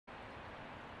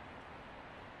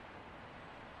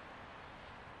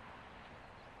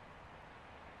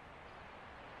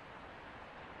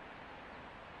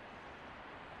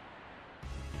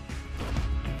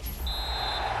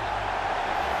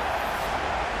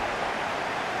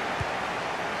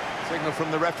Signal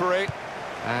from the referee,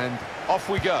 and off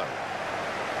we go.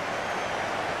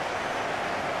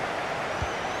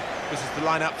 This is the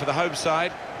lineup for the home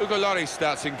side. Lloris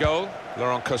starts in goal.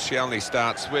 Koscielny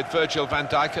starts with Virgil van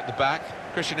Dijk at the back.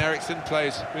 Christian Eriksen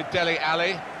plays with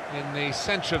Alli in the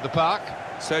centre of the park.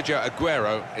 Sergio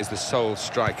Aguero is the sole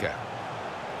striker.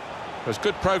 There's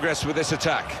good progress with this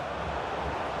attack.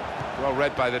 Well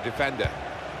read by the defender.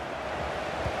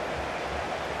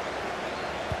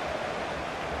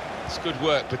 It's good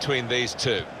work between these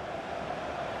two.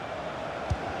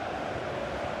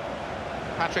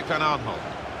 Patrick van Aanholt.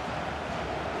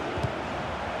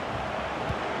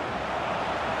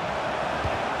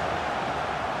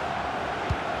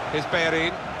 Here's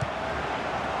Bellerin.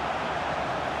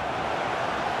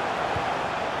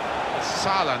 It's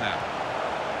Salah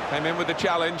now. Came in with the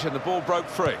challenge and the ball broke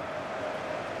free.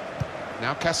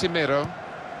 Now Casemiro.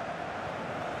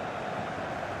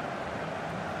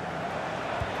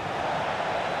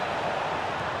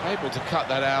 Able to cut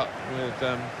that out with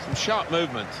some sharp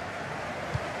movement.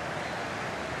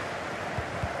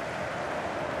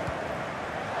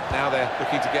 Now they're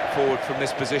looking to get forward from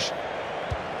this position.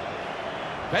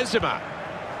 Benzema.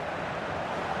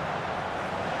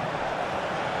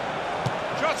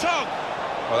 Shot on!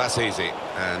 Well, that's easy,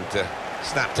 and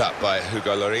snapped up by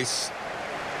Lloris.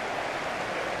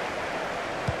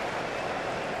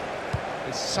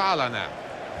 It's Salah now.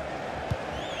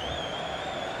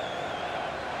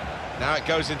 Now it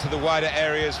goes into the wider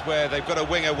areas where they've got a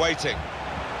winger waiting.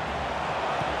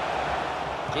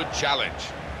 Good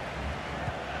challenge.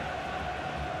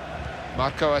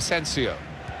 Marco Asensio.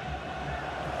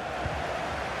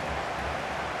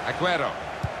 Aguero.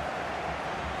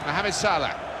 Mohamed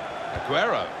Salah.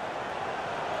 Aguero.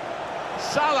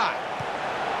 Salah!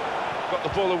 Got the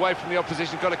ball away from the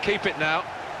opposition, got to keep it now.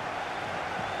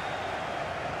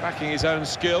 Backing his own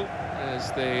skill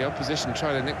as the opposition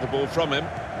try to nick the ball from him.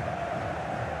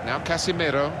 Now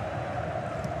Casemiro.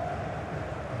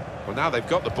 Well, now they've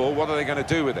got the ball, what are they going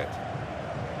to do with it?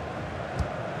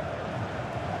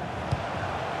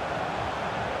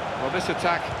 Well, this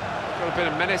attack got a bit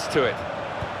of menace to it.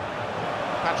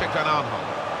 Patrick van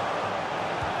Aanholt.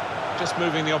 Just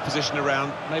moving the opposition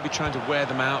around, maybe trying to wear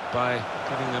them out by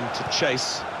getting them to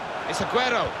chase. It's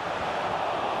Aguero.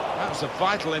 That was a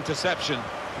vital interception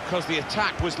because the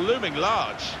attack was looming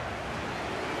large.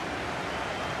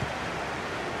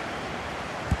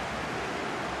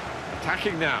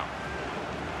 Attacking now.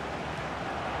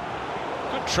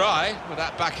 Good try with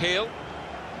that back heel.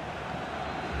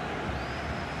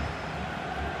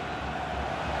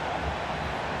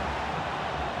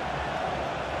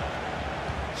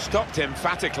 Stopped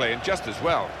emphatically and just as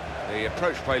well. The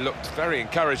approach play looked very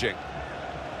encouraging.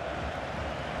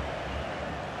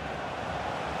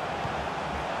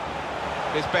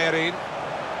 Here's Bellerin.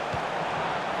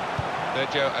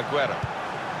 Sergio Aguero.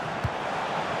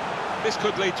 This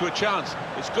could lead to a chance.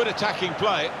 It's good attacking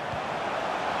play.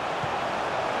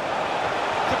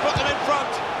 To put them in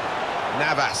front.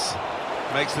 Navas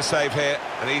makes the save here,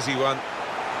 an easy one.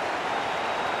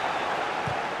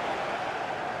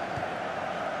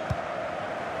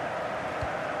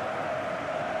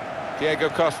 Diego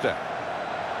Costa.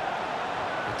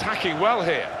 Attacking well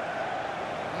here.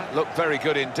 That looked very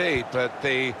good indeed, but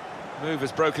the move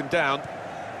has broken down.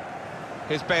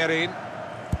 Here's Bellerin.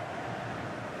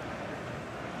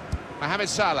 Mohamed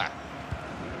Salah.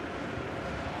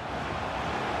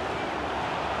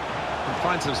 Can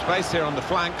find some space here on the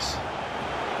flanks.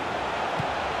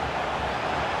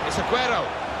 It's Aguero.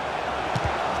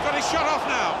 He's got his shot off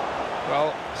now.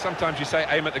 Well, sometimes you say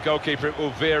aim at the goalkeeper, it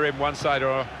will veer him one side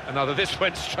or another. This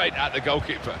went straight at the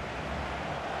goalkeeper.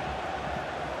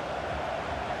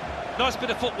 Nice bit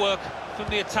of footwork from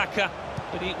the attacker,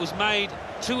 but it was made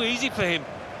too easy for him.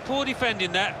 Poor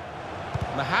defending that.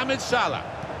 Mohamed Salah.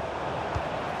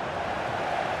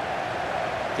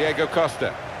 Diego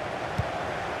Costa.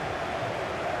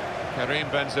 Karim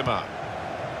Benzema.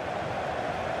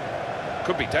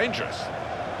 Could be dangerous.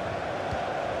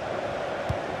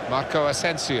 Marco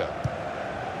Asensio.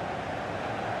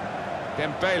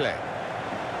 Dembele.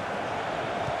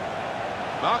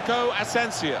 Marco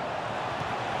Asensio.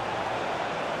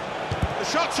 The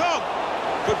shot's on!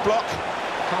 Good block.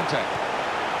 Kante.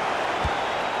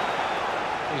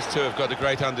 These two have got a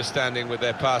great understanding with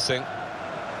their passing.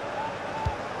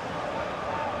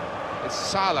 It's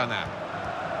Salah now.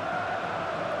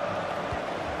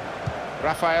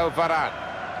 Rafael Varane.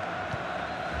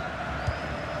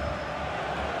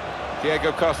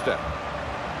 Diego Costa.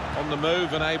 On the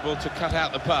move and able to cut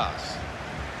out the pass.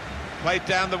 Played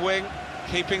down the wing,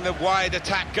 keeping the wide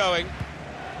attack going.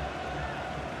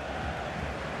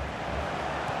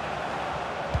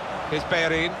 Here's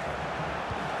Bellerin.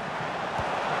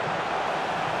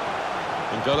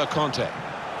 N'Golo Kante.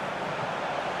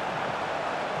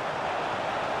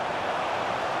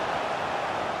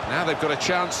 Now they've got a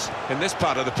chance in this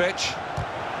part of the pitch.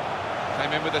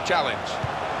 Came in with a challenge.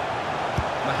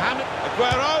 Mohamed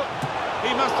Aguero,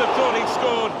 he must have thought he'd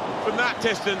scored from that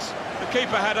distance. The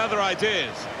keeper had other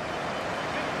ideas.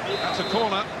 That's a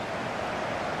corner.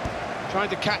 Trying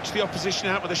to catch the opposition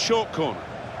out with a short corner.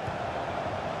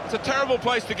 It's a terrible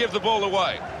place to give the ball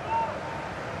away.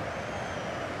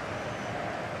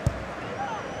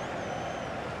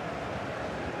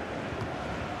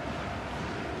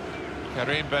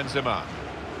 Karim Benzema.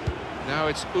 Now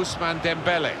it's Ousmane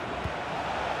Dembele.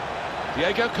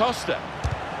 Diego Costa.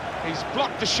 He's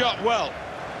blocked the shot well.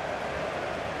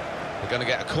 They're going to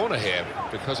get a corner here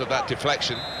because of that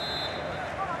deflection.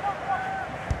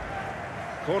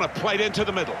 Corner played into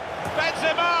the middle.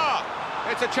 Benzema!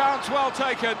 It's a chance well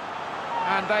taken,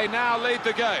 and they now lead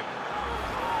the game.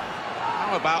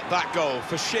 How about that goal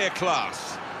for sheer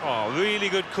class? Oh, really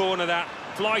good corner that.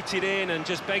 Flighted in and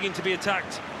just begging to be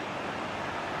attacked.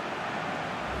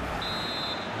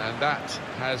 And that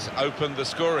has opened the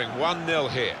scoring. 1-0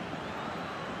 here.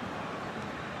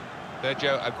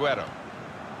 Sergio Aguero.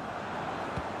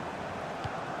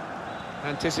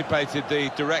 Anticipated the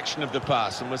direction of the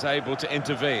pass and was able to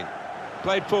intervene.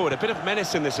 Played forward, a bit of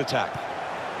menace in this attack.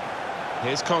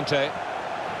 Here's Kante.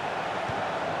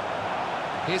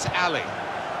 Here's Alli.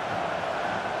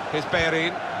 Here's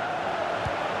Bellerin.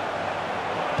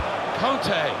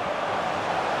 Kante.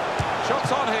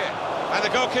 Shots on here. And the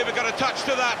goalkeeper got a touch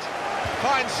to that.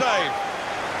 Fine save.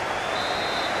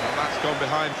 Well, that's gone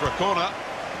behind for a corner.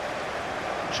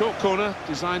 Short corner,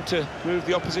 designed to move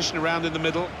the opposition around in the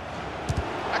middle.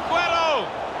 Aguero!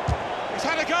 He's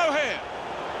had a go here.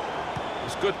 It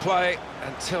was good play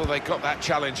until they got that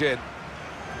challenge in.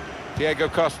 Diego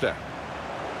Costa.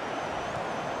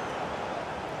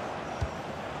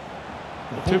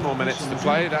 2 more minutes to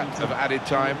play, that of added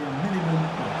time. Minimum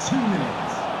of 2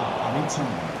 minutes of added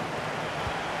time.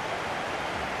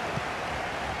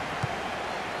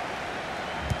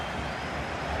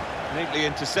 Neatly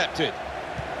intercepted.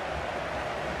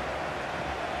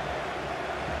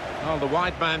 Well, the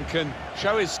wide man can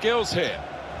show his skills here.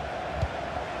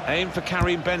 Aim for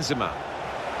Karim Benzema.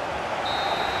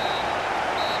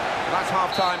 That's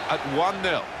half-time at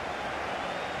 1-0.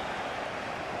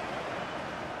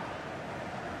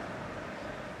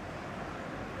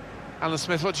 Alan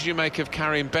Smith, what did you make of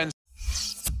Karim Benzema?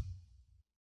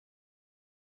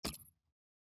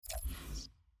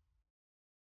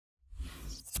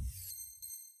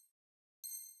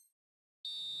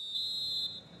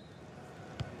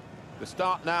 The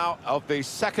start now of the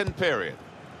second period.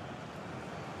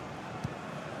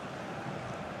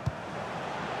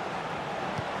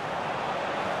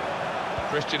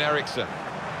 Christian Eriksen.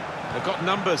 They've got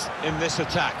numbers in this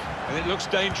attack, and it looks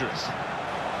dangerous.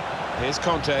 Here's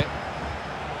Kante.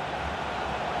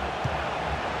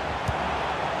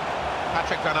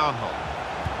 Patrick van Aanholt.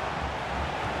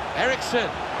 Eriksen.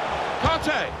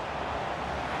 Kante.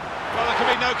 Well, there can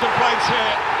be no complaints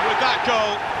here with that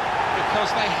goal,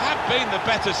 because they have been the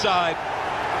better side.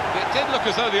 It did look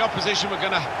as though the opposition were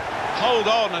going to hold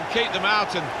on and keep them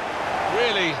out and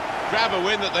really grab a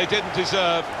win that they didn't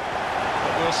deserve.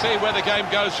 But we'll see where the game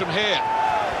goes from here.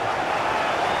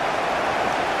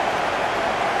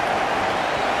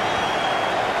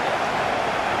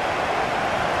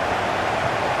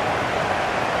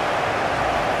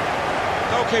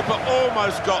 Goalkeeper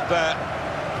almost got there,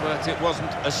 but it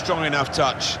wasn't a strong enough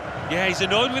touch. Yeah, he's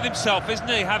annoyed with himself, isn't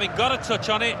he? Having got a touch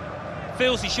on it,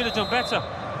 feels he should have done better.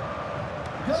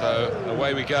 So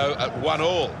away we go at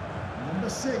 1-1. Number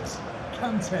 6,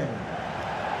 Kante.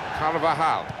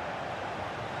 Carvajal.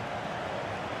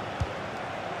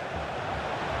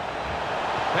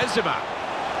 Benzema.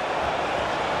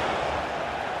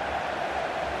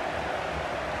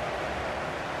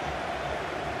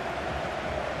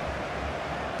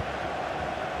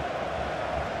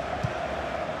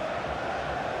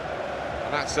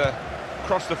 And that's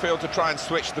across the field to try and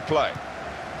switch the play.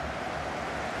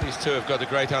 These two have got a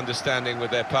great understanding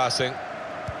with their passing.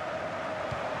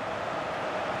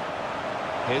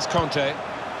 Here's Kante.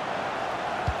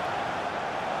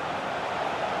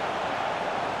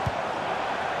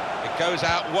 It goes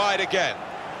out wide again.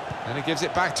 And he gives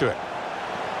it back to it.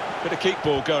 Bit of keep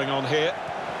ball going on here.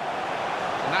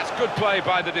 And that's good play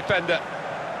by the defender,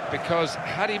 because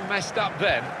had he messed up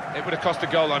then, it would have cost a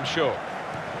goal, I'm sure.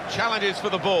 Challenges for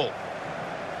the ball.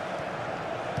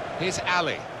 Here's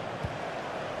Alli.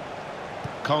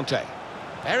 Kante.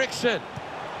 Eriksen.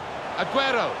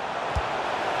 Aguero.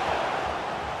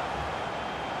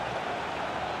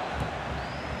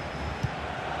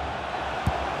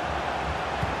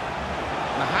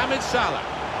 Mohamed Salah.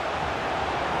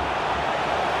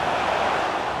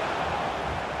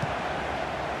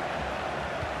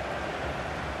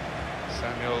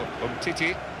 Samuel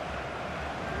Umtiti.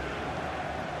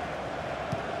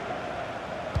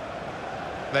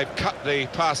 They've cut the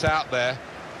pass out there,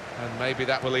 and maybe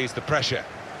that will ease the pressure.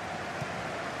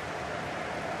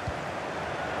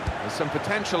 There's some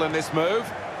potential in this move.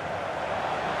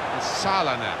 It's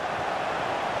Salah now.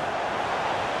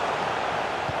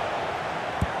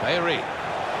 Bellerin.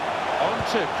 On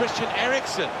to Christian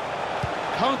Eriksen.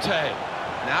 Kante.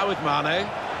 Now with Mane.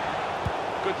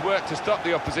 Good work to stop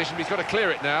the opposition, but he's got to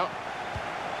clear it now.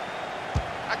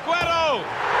 Aguero!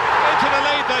 Into the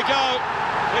lead they go.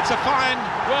 It's a fine,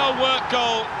 well-worked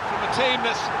goal from a team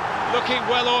that's looking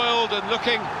well-oiled and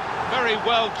looking very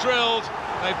well-drilled.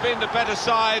 They've been the better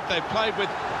side. They've played with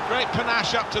great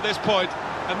panache up to this point,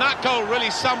 and that goal really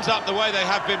sums up the way they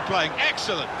have been playing.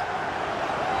 Excellent.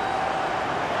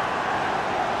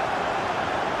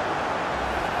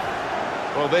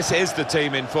 Well, this is the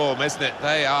team in form, isn't it?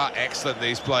 They are excellent,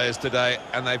 these players today,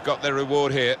 and they've got their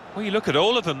reward here. Well, you look at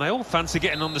all of them, they all fancy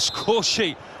getting on the score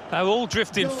sheet. They're all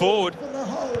drifting forward.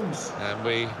 And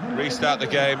we restart the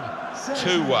game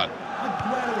 2-1.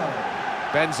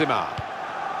 Benzema.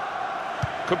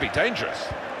 Could be dangerous.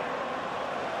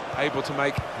 Able to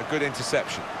make a good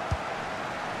interception.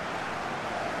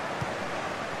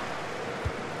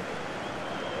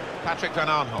 Patrick van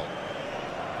Aanholt.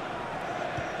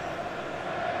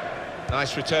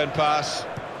 Nice return pass.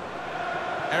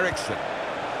 Eriksen.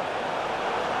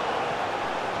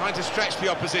 Trying to stretch the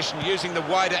opposition, using the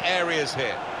wider areas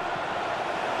here.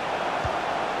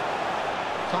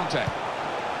 Kante.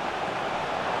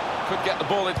 Could get the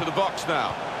ball into the box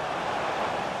now.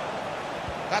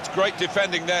 That's great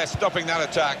defending there, stopping that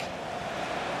attack.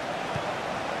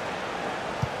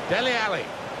 Alli.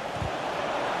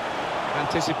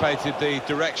 Anticipated the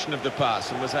direction of the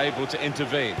pass and was able to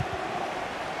intervene.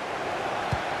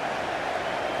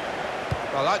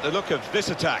 I like the look of this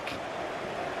attack.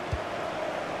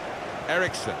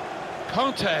 Eriksen.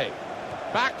 Kante.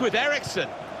 Back with Eriksen.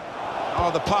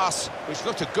 Oh, the pass, which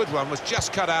looked a good one, was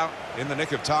just cut out in the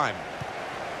nick of time.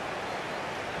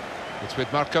 It's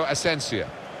with Marco Asensio.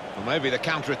 Well, maybe the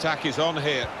counter-attack is on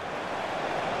here.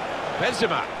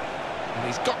 Benzema. And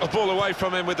he's got the ball away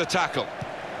from him with the tackle.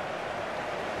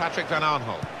 Patrick van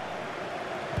Aanholt.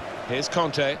 Here's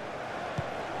Kante.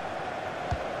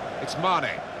 It's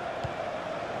Mane.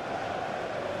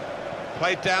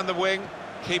 Played down the wing,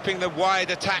 keeping the wide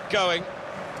attack going.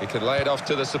 He can lay it off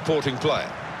to the supporting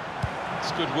player.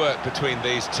 It's good work between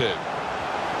these two.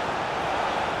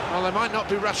 Well, they might not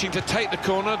be rushing to take the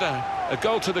corner. A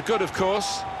goal to the good, of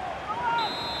course.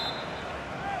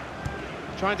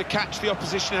 Trying to catch the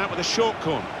opposition out with a short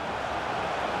corner.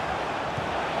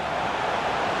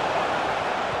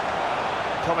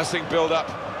 Promising build-up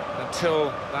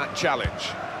until that challenge.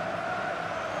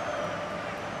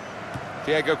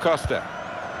 Diego Costa,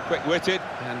 quick-witted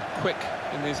and quick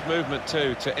in his movement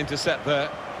too to intercept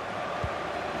there.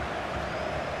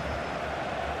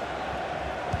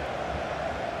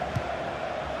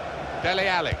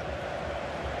 Alli.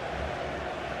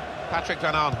 Patrick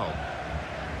van Aanholt.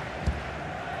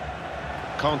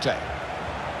 Kante.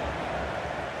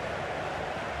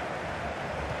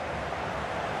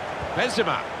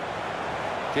 Benzema.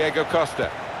 Diego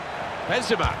Costa.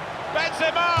 Benzema.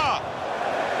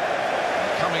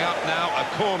 Coming up now, a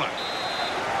corner.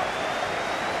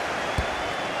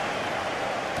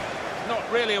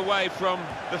 Not really away from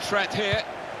the threat here.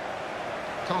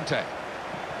 Kante.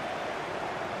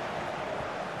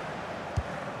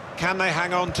 Can they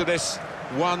hang on to this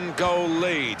one-goal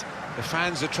lead? The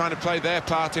fans are trying to play their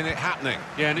part in it happening.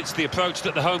 Yeah, and it's the approach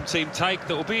that the home team take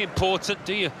that will be important.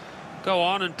 Do you go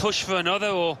on and push for another,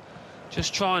 or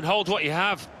just try and hold what you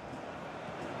have?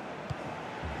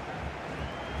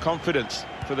 Confidence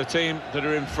for the team that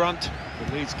are in front.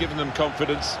 The lead's given them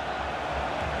confidence.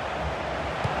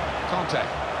 Kante.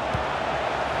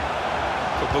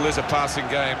 Football is a passing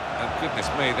game, and goodness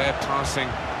me, they're passing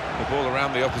the ball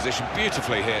around the opposition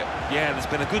beautifully here. Yeah, there's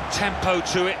been a good tempo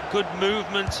to it, good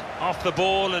movement off the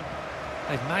ball, and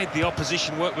they've made the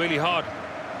opposition work really hard.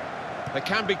 They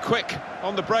can be quick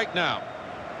on the break now.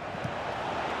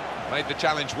 Made the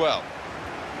challenge well.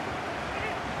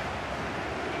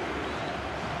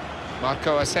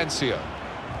 Marco Asensio.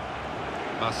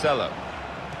 Marcelo.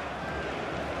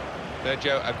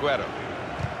 Sergio Aguero.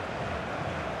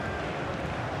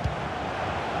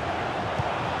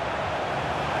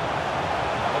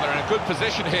 Well, they're in a good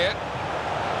position here.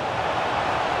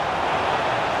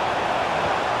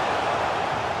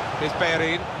 Here's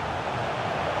Bellerin.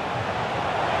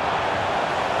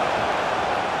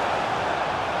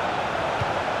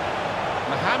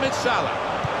 Mohamed Salah.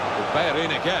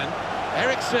 Bellerin again.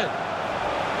 Eriksen.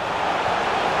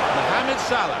 Mohamed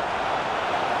Salah.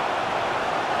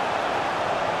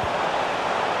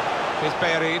 Here's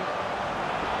Bellerin.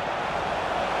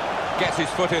 Gets his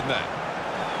foot in there.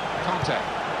 Kante.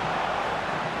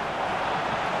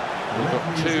 We've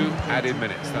got 2 added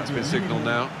minutes. That's been signalled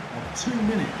now. 2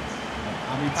 minutes.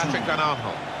 Patrick Van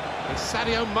Aanholt. It's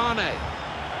Sadio Mane.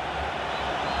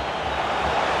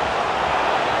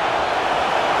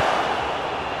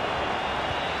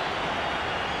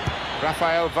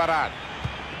 Rafael Varane.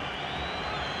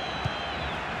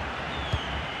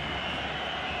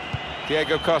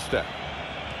 Diego Costa.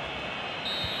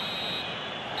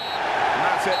 And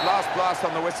that's it, last blast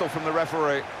on the whistle from the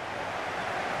referee.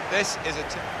 This is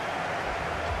a...